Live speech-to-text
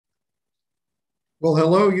Well,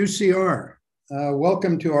 hello, UCR.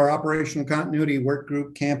 Welcome to our Operational Continuity Work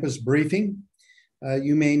Group campus briefing.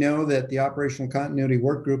 You may know that the Operational Continuity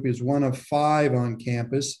Work Group is one of 5 on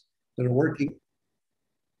campus that are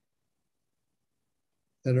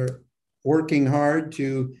working hard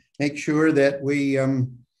to make sure that we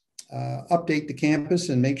update the campus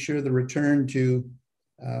and make sure the return to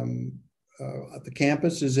the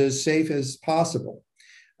campus is as safe as possible.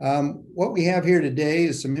 What we have here today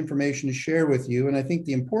is some information to share with you. And I think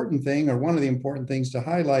the important thing, or one of the important things to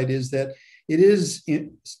highlight, is that it is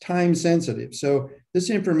time sensitive. So this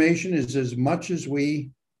information is as much as we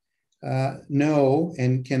know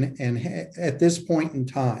and can at this point in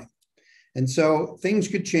time. And so things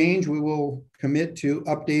could change. We will commit to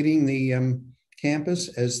updating the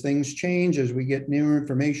campus as things change, as we get new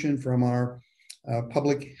information from our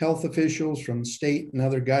public health officials, from state and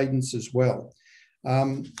other guidance as well.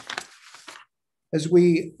 As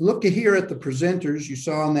we look here at the presenters, you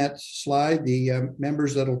saw on that slide the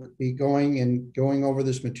members that'll be going over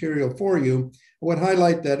this material for you. I would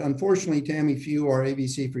highlight that unfortunately Tammy Few, our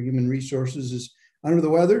AVC for Human Resources, is under the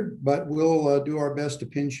weather, but we'll do our best to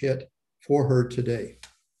pinch hit for her today.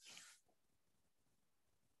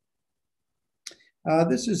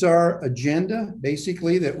 This is our agenda,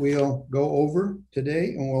 basically, that we'll go over today,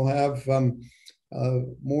 and we'll have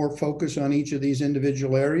more focus on each of these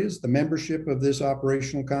individual areas, the membership of this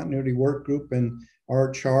Operational Continuity Work Group and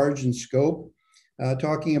our charge and scope,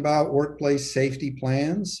 talking about workplace safety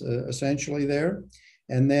plans, essentially there,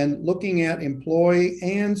 and then looking at employee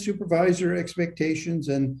and supervisor expectations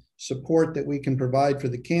and support that we can provide for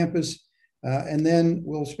the campus. And then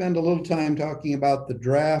we'll spend a little time talking about the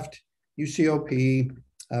draft UCOP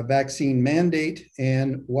vaccine mandate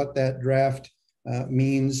and what that draft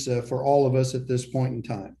means for all of us at this point in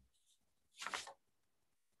time.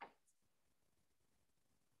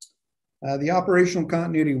 The Operational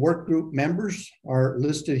Continuity Work Group members are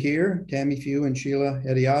listed here. Tammy Few and Sheila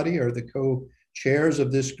Hediati are the co-chairs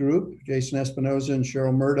of this group. Jason Espinoza and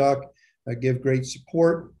Cheryl Murdoch give great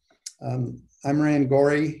support. Imran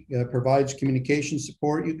Gori provides communication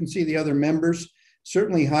support. You can see the other members.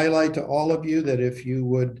 Certainly highlight to all of you that if you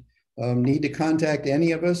would need to contact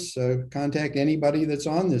any of us, contact anybody that's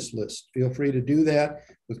on this list. Feel free to do that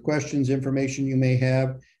with questions, information you may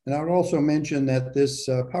have. And I would also mention that this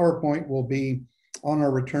PowerPoint will be on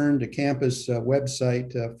our Return to Campus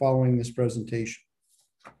website following this presentation.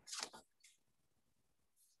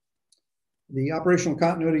 The Operational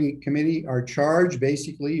Continuity Committee, our charge,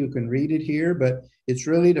 basically, you can read it here, but it's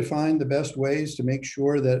really to find the best ways to make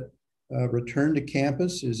sure that return to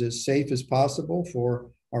campus is as safe as possible for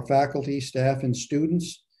our faculty, staff, and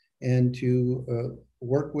students, and to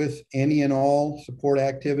work with any and all support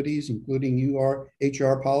activities, including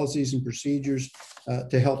HR policies and procedures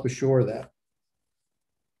to help assure that.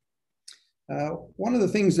 One of the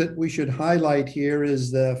things that we should highlight here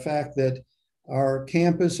is the fact that our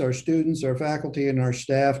campus, our students, our faculty, and our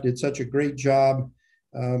staff did such a great job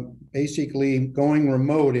basically going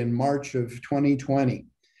remote in March of 2020.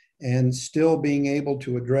 And still being able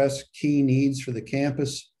to address key needs for the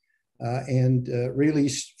campus and really,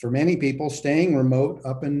 for many people, staying remote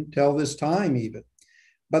up until this time even.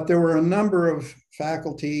 But there were a number of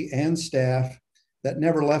faculty and staff that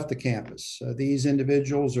never left the campus. These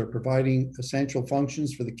individuals are providing essential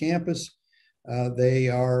functions for the campus. They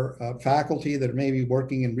are faculty that may be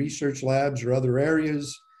working in research labs or other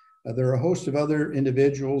areas. There are a host of other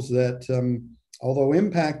individuals that, although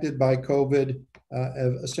impacted by COVID,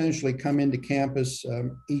 have essentially come into campus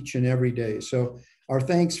each and every day. So our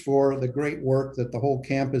thanks for the great work that the whole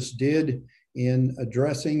campus did in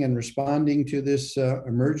addressing and responding to this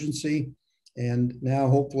emergency. And now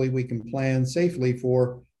hopefully we can plan safely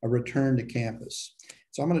for a return to campus.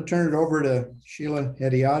 So I'm going to turn it over to Sheila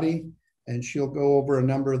Hediati, and she'll go over a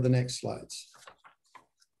number of the next slides.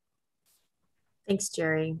 Thanks,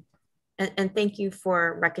 Jerry. And thank you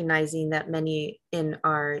for recognizing that many in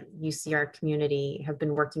our UCR community have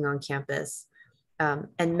been working on campus,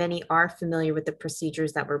 and many are familiar with the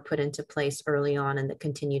procedures that were put into place early on and that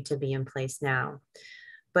continue to be in place now.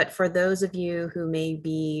 But for those of you who may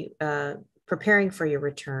be preparing for your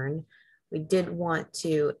return, we did want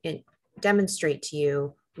to demonstrate to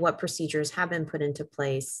you what procedures have been put into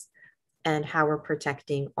place and how we're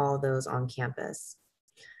protecting all those on campus.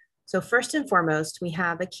 So first and foremost, we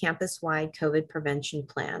have a campus-wide COVID prevention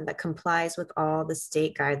plan that complies with all the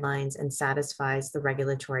state guidelines and satisfies the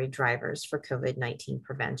regulatory drivers for COVID-19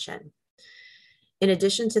 prevention. In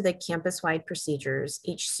addition to the campus-wide procedures,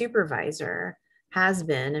 each supervisor has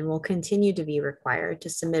been and will continue to be required to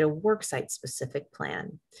submit a worksite-specific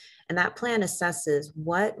plan. And that plan assesses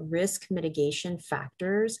what risk mitigation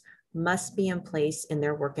factors must be in place in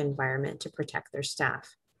their work environment to protect their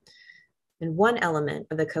staff. And one element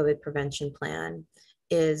of the COVID prevention plan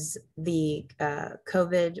is the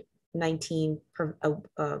COVID-19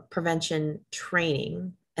 prevention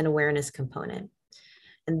training and awareness component.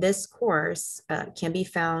 And this course can be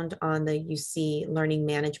found on the UC Learning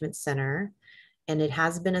Management Center, and it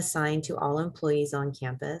has been assigned to all employees on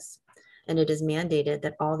campus. And it is mandated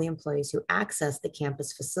that all the employees who access the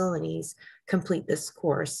campus facilities complete this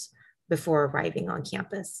course before arriving on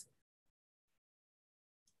campus.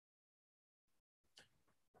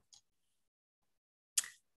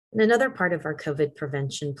 And another part of our COVID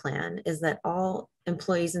prevention plan is that all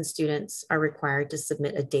employees and students are required to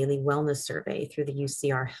submit a daily wellness survey through the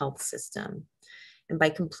UCR health system. And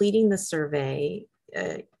by completing the survey,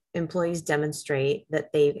 employees demonstrate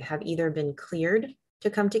that they have either been cleared to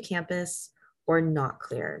come to campus or not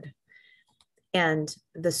cleared. And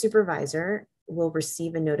the supervisor will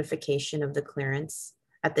receive a notification of the clearance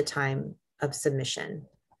at the time of submission.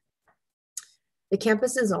 The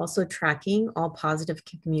campus is also tracking all positive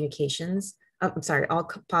communications, all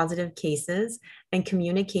positive cases, and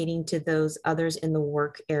communicating to those others in the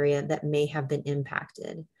work area that may have been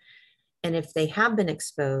impacted. And if they have been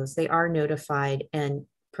exposed, they are notified and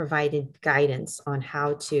provided guidance on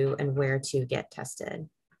how to and where to get tested.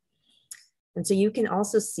 And so you can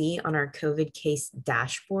also see on our COVID case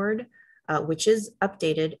dashboard, which is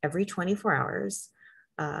updated every 24 hours,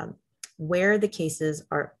 where the cases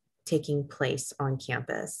are taking place on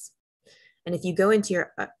campus. And if you go into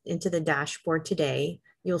the dashboard today,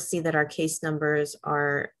 you'll see that our case numbers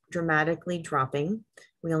are dramatically dropping.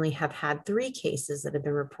 We only have had 3 cases that have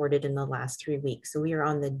been reported in the last 3 weeks. So we are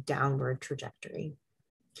on the downward trajectory.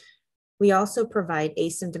 We also provide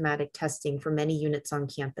asymptomatic testing for many units on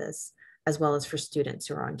campus, as well as for students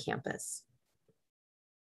who are on campus.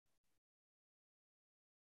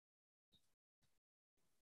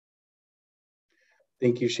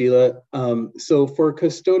 Thank you, Sheila. So for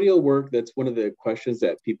custodial work, that's one of the questions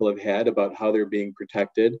that people have had about how they're being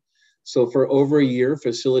protected. So for over a year,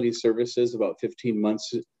 facility services, about 15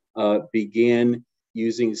 months, began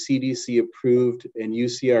using CDC approved and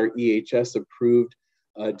UCR EHS approved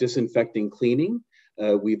disinfecting cleaning.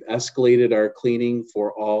 We've escalated our cleaning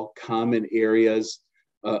for all common areas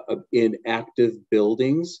in active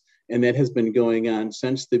buildings, and that has been going on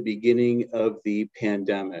since the beginning of the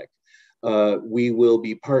pandemic. We will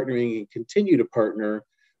be partnering and continue to partner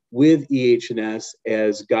with EH&S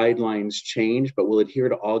as guidelines change, but we'll adhere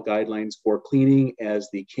to all guidelines for cleaning as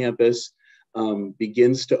the campus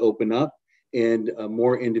begins to open up and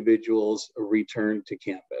more individuals return to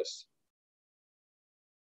campus.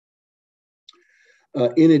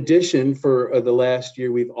 In addition, for the last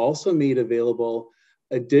year, we've also made available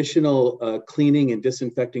additional cleaning and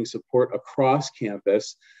disinfecting support across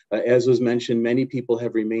campus. As was mentioned, many people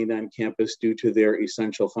have remained on campus due to their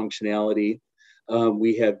essential functionality.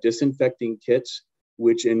 We have disinfecting kits,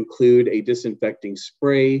 which include a disinfecting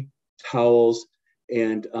spray, towels,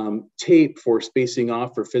 and tape for spacing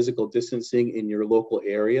off for physical distancing in your local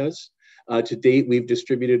areas. To date, we've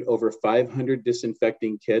distributed over 500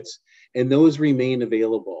 disinfecting kits, and those remain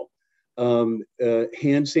available. Hand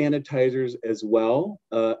sanitizers as well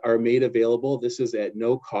are made available. This is at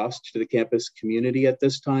no cost to the campus community at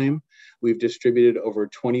this time. We've distributed over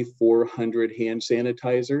 2,400 hand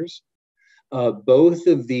sanitizers. Both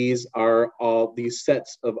of these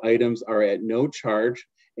sets of items are at no charge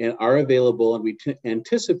and are available, and we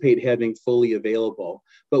anticipate having fully available.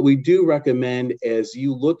 But we do recommend, as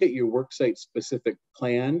you look at your worksite specific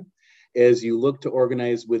plan, as you look to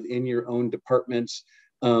organize within your own departments,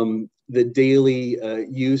 the daily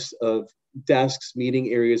use of desks, meeting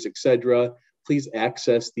areas, etc., please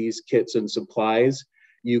access these kits and supplies.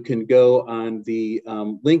 You can go on the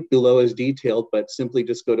link below as detailed, but simply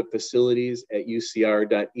just go to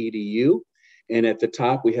facilities@ucr.edu. And at the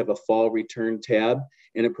top, we have a fall return tab,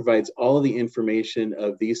 and it provides all of the information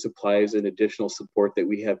of these supplies and additional support that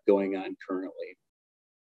we have going on currently.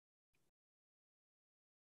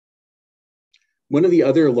 One of the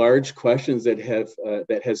other large questions that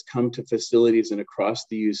has come to facilities and across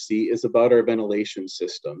the UC is about our ventilation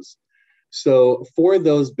systems. So for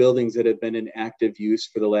those buildings that have been in active use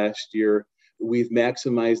for the last year, we've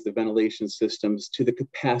maximized the ventilation systems to the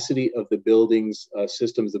capacity of the building's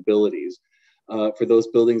system's abilities. For those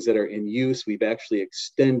buildings that are in use, we've actually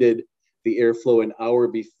extended the airflow an hour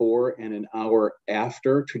before and an hour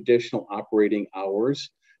after traditional operating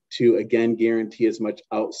hours to, again, guarantee as much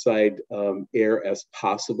outside air as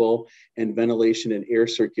possible and ventilation and air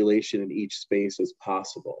circulation in each space as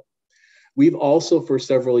possible. We've also for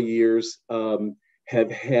several years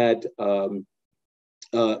have had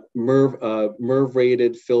MERV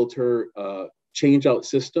rated filter change out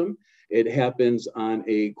system. It happens on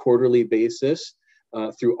a quarterly basis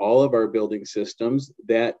through all of our building systems.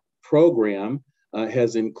 That program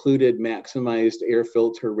has included maximized air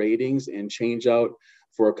filter ratings and change out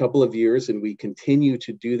for a couple of years, and we continue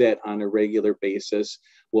to do that on a regular basis.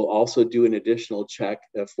 We'll also do an additional check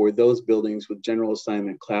for those buildings with general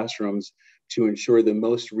assignment classrooms to ensure the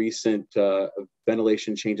most recent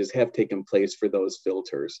ventilation changes have taken place for those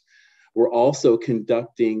filters. We're also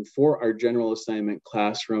conducting for our general assignment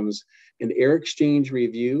classrooms an air exchange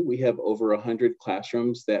review. We have over 100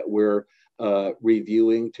 classrooms that we're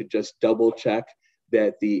reviewing to just double check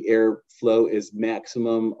that the airflow is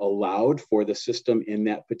maximum allowed for the system in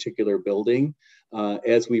that particular building.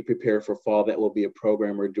 As we prepare for fall, that will be a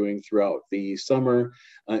program we're doing throughout the summer,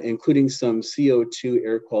 including some CO2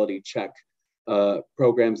 air quality check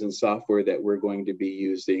programs and software that we're going to be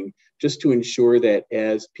using just to ensure that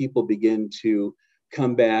as people begin to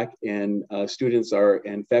come back and students are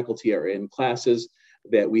and faculty are in classes,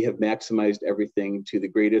 that we have maximized everything to the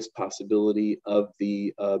greatest possibility of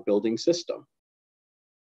the building system.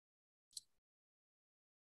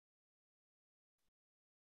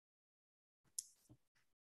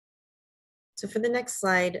 So for the next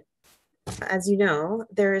slide, as you know,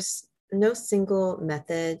 there's no single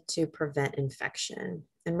method to prevent infection,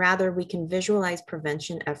 and rather we can visualize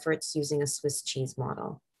prevention efforts using a Swiss cheese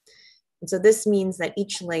model. And so this means that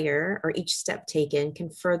each layer or each step taken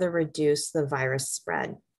can further reduce the virus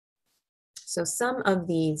spread. So some of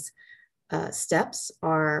these steps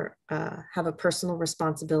are have a personal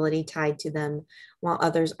responsibility tied to them, while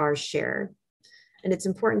others are shared. And it's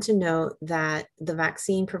important to note that the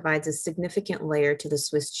vaccine provides a significant layer to the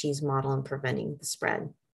Swiss cheese model in preventing the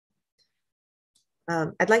spread.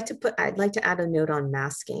 I'd like to add a note on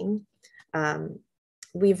masking.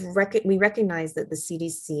 We recognize that the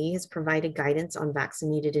CDC has provided guidance on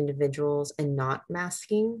vaccinated individuals and not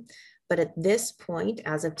masking, but at this point,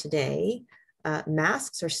 as of today,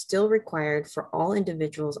 masks are still required for all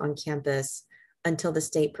individuals on campus until the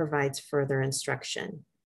state provides further instruction.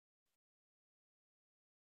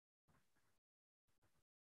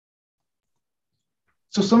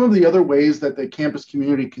 So some of the other ways that the campus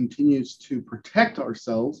community continues to protect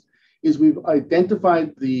ourselves is we've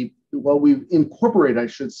identified we've incorporated, I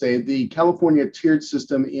should say, the California tiered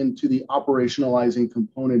system into the operationalizing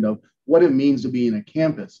component of what it means to be in a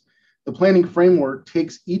campus. The planning framework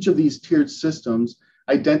takes each of these tiered systems,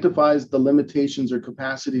 identifies the limitations or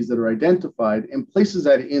capacities that are identified, and places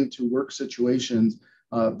that into work situations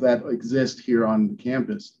that exist here on the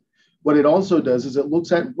campus. What it also does is it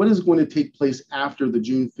looks at what is going to take place after the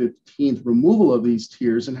June 15th removal of these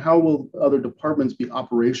tiers and how will other departments be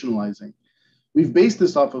operationalizing. We've based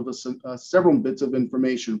this off of several bits of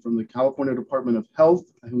information from the California Department of Health,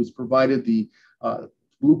 who has provided the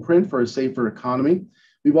blueprint for a safer economy.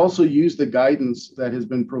 We've also used the guidance that has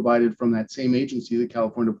been provided from that same agency, the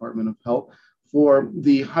California Department of Health, for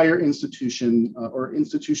the higher institution or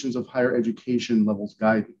institutions of higher education levels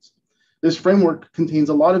guidance. This framework contains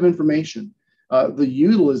a lot of information. The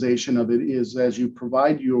utilization of it is as you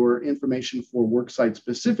provide your information for worksite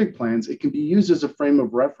specific plans, it can be used as a frame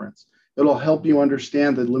of reference. It'll help you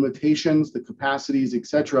understand the limitations, the capacities, et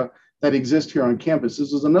cetera, that exist here on campus.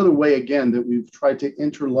 This is another way, again, that we've tried to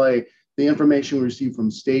interlay the information we receive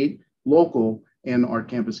from state, local, and our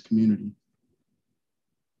campus community.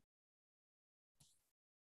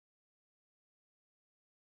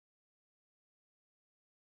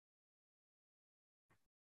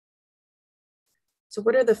 So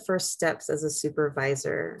what are the first steps as a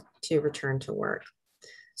supervisor to return to work?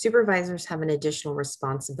 Supervisors have an additional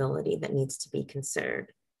responsibility that needs to be considered.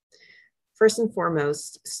 First and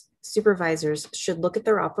foremost, supervisors should look at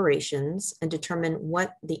their operations and determine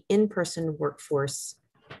what the in-person workforce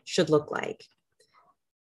should look like.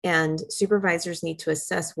 And supervisors need to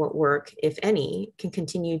assess what work, if any, can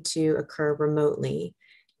continue to occur remotely,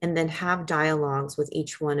 and then have dialogues with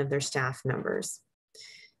each one of their staff members.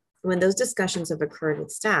 When those discussions have occurred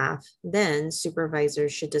with staff, then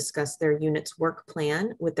supervisors should discuss their unit's work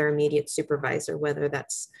plan with their immediate supervisor, whether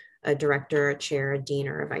that's a director, a chair, a dean,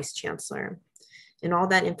 or a vice chancellor. And all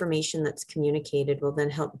that information that's communicated will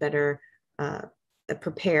then help better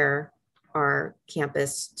prepare our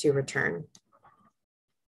campus to return.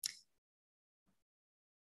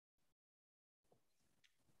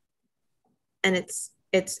 And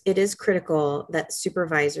it is critical that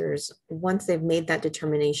supervisors, once they've made that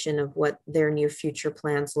determination of what their near future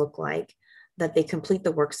plans look like, that they complete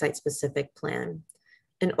the worksite specific plan.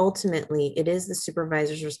 And ultimately, it is the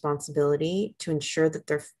supervisor's responsibility to ensure that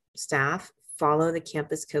their staff follow the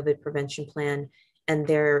campus COVID prevention plan and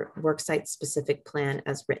their worksite specific plan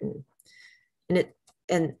as written.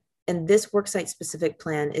 And this worksite specific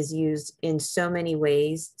plan is used in so many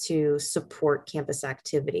ways to support campus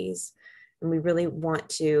activities. And we really want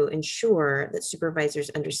to ensure that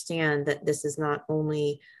supervisors understand that this is not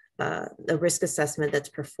only a risk assessment that's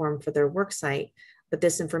performed for their worksite, but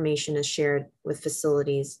this information is shared with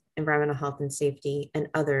facilities, environmental health and safety, and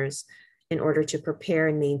others in order to prepare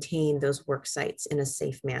and maintain those work sites in a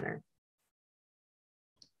safe manner.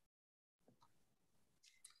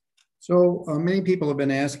 So many people have been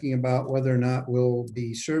asking about whether or not we'll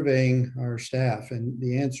be surveying our staff, and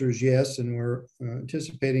the answer is yes, and we're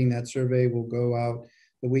anticipating that survey will go out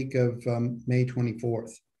the week of May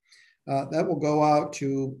 24th. That will go out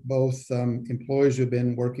to both employees who've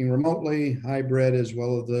been working remotely, hybrid, as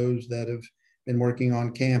well as those that have been working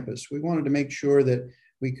on campus. We wanted to make sure that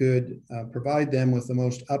we could provide them with the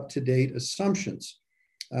most up-to-date assumptions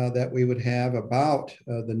that we would have about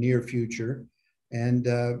the near future, and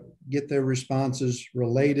get their responses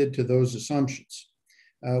related to those assumptions.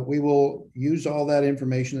 We will use all that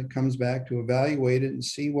information that comes back to evaluate it and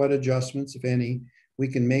see what adjustments, if any, we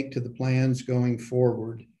can make to the plans going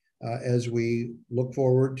forward as we look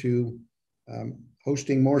forward to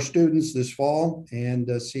hosting more students this fall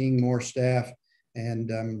and seeing more staff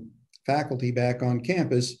and faculty back on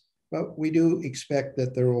campus. But we do expect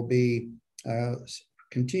that there will be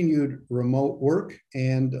continued remote work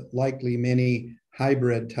and likely many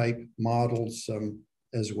hybrid type models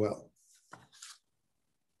as well.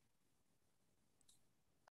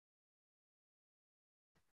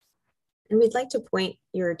 And we'd like to point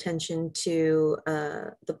your attention to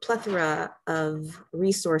the plethora of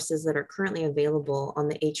resources that are currently available on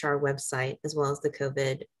the HR website, as well as the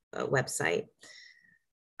COVID website.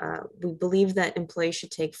 We believe that employees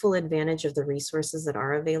should take full advantage of the resources that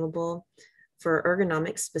are available. For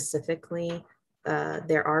ergonomics specifically,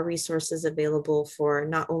 there are resources available for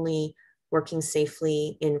not only working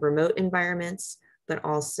safely in remote environments, but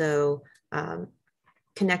also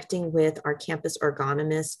connecting with our campus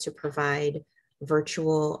ergonomists to provide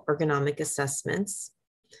virtual ergonomic assessments.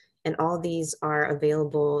 And all these are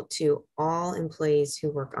available to all employees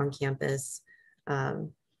who work on campus,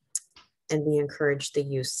 and we encourage the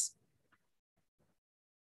use.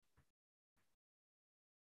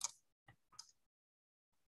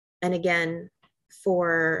 And again,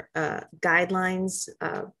 for guidelines,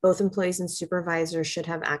 both employees and supervisors should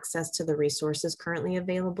have access to the resources currently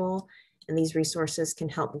available. And these resources can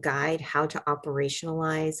help guide how to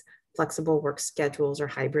operationalize flexible work schedules or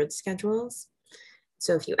hybrid schedules.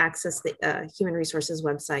 So if you access the Human Resources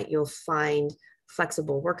website, you'll find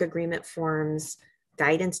flexible work agreement forms,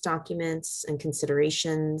 guidance documents and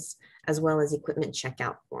considerations, as well as equipment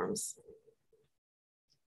checkout forms.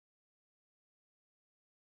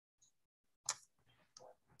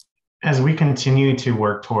 As we continue to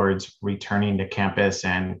work towards returning to campus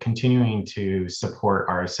and continuing to support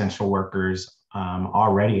our essential workers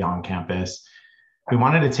already on campus, we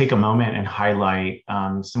wanted to take a moment and highlight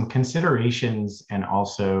some considerations and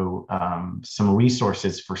also some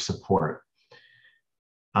resources for support.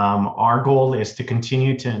 Our goal is to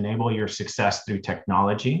continue to enable your success through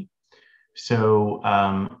technology. So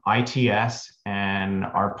ITS and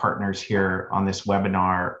our partners here on this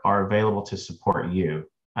webinar are available to support you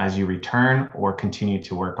as you return or continue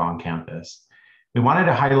to work on campus. We wanted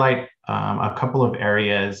to highlight a couple of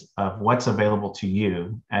areas of what's available to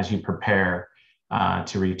you as you prepare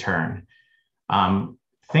to return.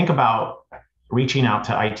 Think about reaching out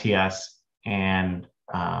to ITS and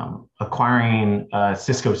acquiring a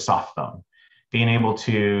Cisco soft phone, being able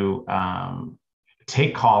to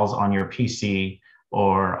take calls on your PC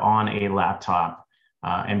or on a laptop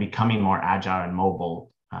and becoming more agile and mobile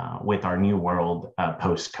with our new world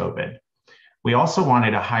post-COVID. We also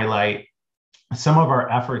wanted to highlight some of our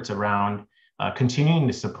efforts around continuing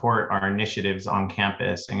to support our initiatives on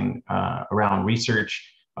campus and around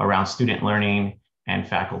research, around student learning, and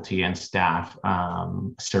faculty and staff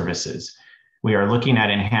services. We are looking at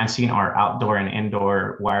enhancing our outdoor and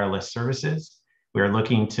indoor wireless services. We are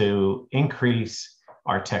looking to increase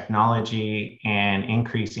our technology and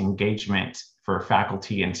increase engagement for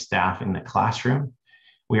faculty and staff in the classroom.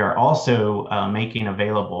 We are also making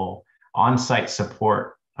available on-site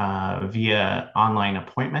support via online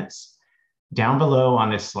appointments. Down below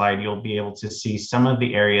on this slide, you'll be able to see some of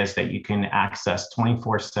the areas that you can access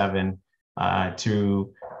 24/7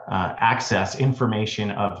 to access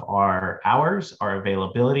information of our hours, our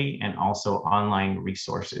availability, and also online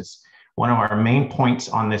resources. One of our main points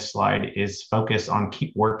on this slide is focus on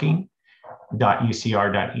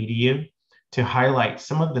keepworking.ucr.edu to highlight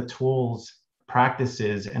some of the tools,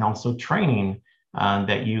 practices, and also training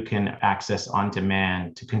that you can access on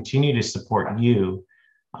demand to continue to support you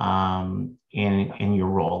in your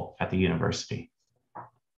role at the university.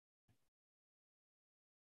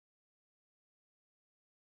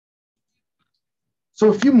 So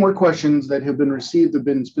a few more questions that have been received have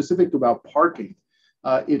been specific about parking.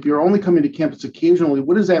 If you're only coming to campus occasionally,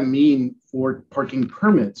 what does that mean for parking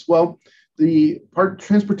permits? Well, the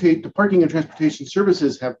parking and transportation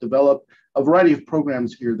services have developed a variety of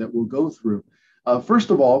programs here that we'll go through. First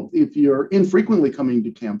of all, if you're infrequently coming to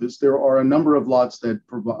campus, there are a number of lots that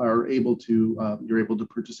you're able to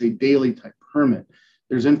purchase a daily type permit.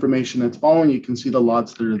 There's information that's following. You can see the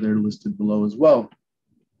lots that are there listed below as well.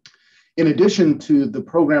 In addition to the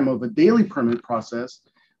program of a daily permit process,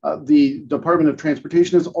 the Department of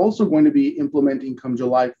Transportation is also going to be implementing come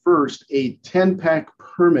July 1st a 10-pack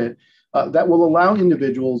permit that will allow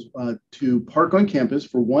individuals to park on campus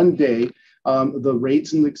for one day. The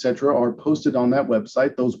rates and et cetera are posted on that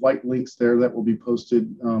website. Those white links there that will be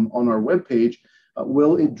posted on our webpage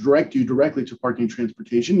will direct you directly to parking and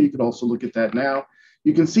transportation. You could also look at that now.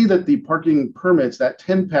 You can see that the parking permits, that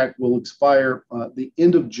 10-pack will expire the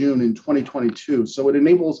end of June in 2022. So it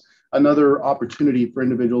enables another opportunity for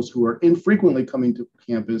individuals who are infrequently coming to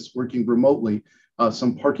campus, working remotely,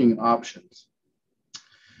 some parking options.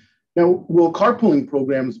 Now, will carpooling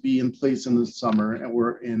programs be in place in the summer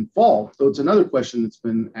or in fall? So it's another question that's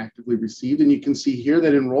been actively received. And you can see here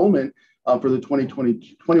that enrollment for the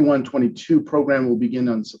 2021-22 program will begin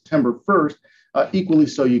on September 1st. Equally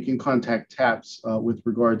so, you can contact TAPS with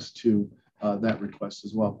regards to that request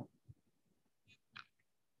as well.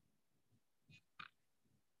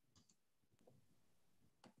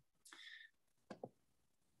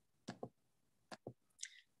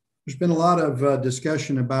 There's been a lot of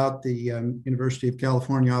discussion about the University of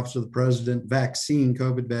California Office of the President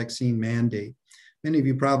COVID vaccine mandate. Many of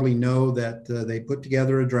you probably know that they put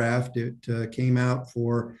together a draft. It came out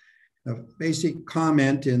for a basic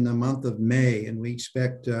comment in the month of May, and we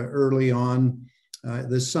expect early on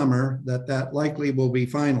this summer that likely will be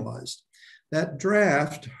finalized. That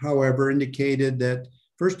draft, however, indicated that,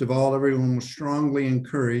 first of all, everyone was strongly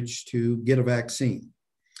encouraged to get a vaccine.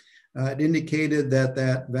 It indicated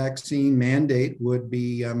that vaccine mandate would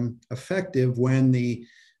be effective when the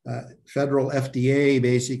federal FDA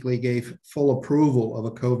basically gave full approval of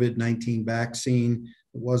a COVID-19 vaccine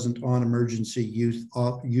that wasn't on emergency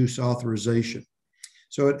use authorization.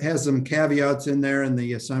 So it has some caveats in there and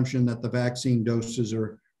the assumption that the vaccine doses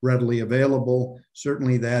are readily available.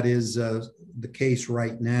 Certainly that is the case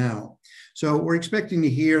right now. So we're expecting to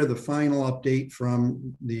hear the final update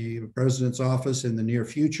from the president's office in the near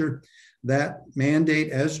future. That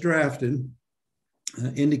mandate, as drafted,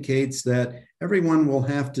 indicates that everyone will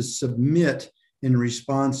have to submit in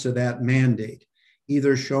response to that mandate,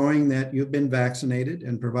 either showing that you've been vaccinated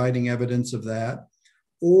and providing evidence of that,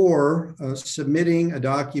 or submitting a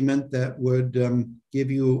document that would give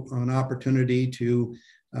you an opportunity to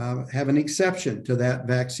have an exception to that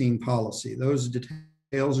vaccine policy. Those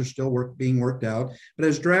details are still being worked out, but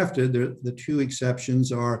as drafted, the two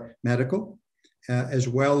exceptions are medical, as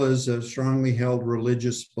well as a strongly held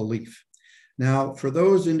religious belief. Now, for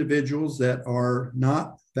those individuals that are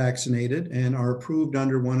not vaccinated and are approved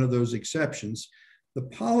under one of those exceptions, the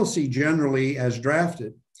policy generally, as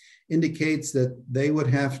drafted, indicates that they would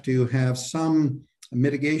have to have some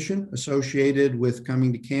mitigation associated with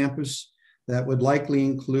coming to campus. That would likely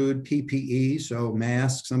include PPE, so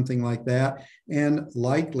masks, something like that, and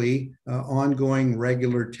likely ongoing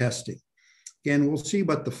regular testing. Again, we'll see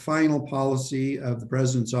what the final policy of the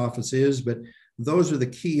president's office is, but those are the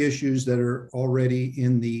key issues that are already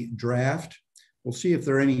in the draft. We'll see if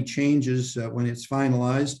there are any changes when it's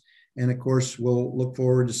finalized. And of course, we'll look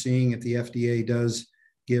forward to seeing if the FDA does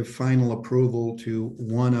give final approval to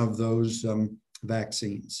one of those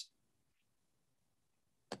vaccines.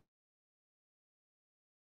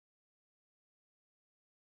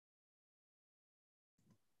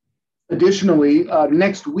 Additionally,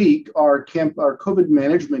 next week, our COVID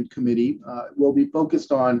management committee will be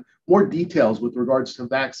focused on more details with regards to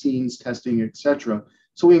vaccines, testing, et cetera.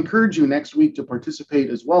 So we encourage you next week to participate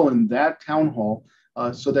as well in that town hall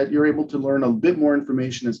so that you're able to learn a bit more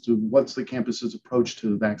information as to what's the campus's approach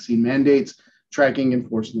to vaccine mandates, tracking,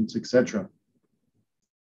 enforcements, et cetera.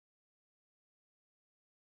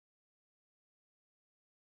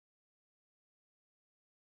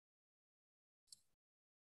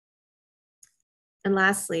 And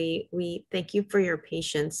lastly, we thank you for your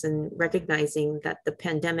patience in recognizing that the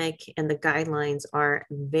pandemic and the guidelines are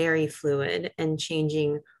very fluid and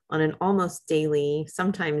changing on an almost daily,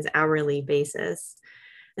 sometimes hourly basis.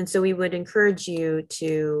 And so we would encourage you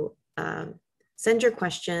to send your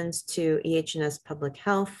questions to EH&S Public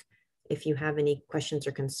Health if you have any questions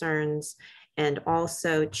or concerns, and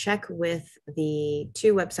also check with the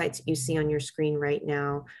 2 websites you see on your screen right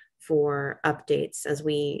now for updates, as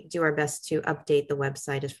we do our best to update the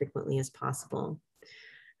website as frequently as possible.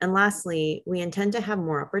 And lastly, we intend to have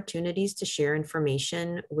more opportunities to share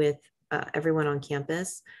information with everyone on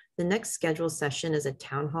campus. The next scheduled session is a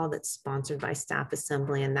town hall that's sponsored by Staff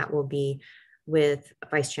Assembly, and that will be with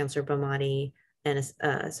Vice Chancellor Bomati and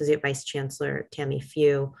Associate Vice Chancellor Tammy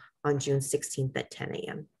Few on June 16th at 10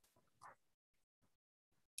 a.m.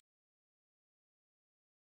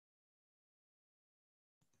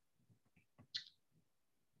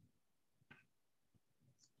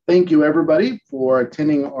 Thank you, everybody, for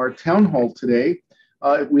attending our town hall today.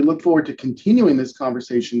 We look forward to continuing this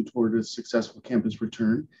conversation toward a successful campus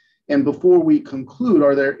return. And before we conclude,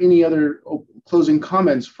 are there any other closing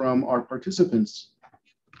comments from our participants?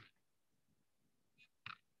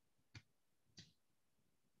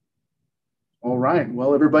 All right.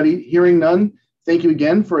 Well, everybody, hearing none, thank you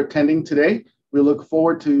again for attending today. We look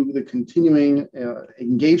forward to the continuing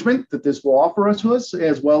engagement that this will offer to us,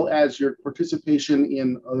 as well as your participation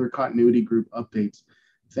in other continuity group updates.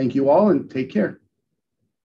 Thank you all and take care.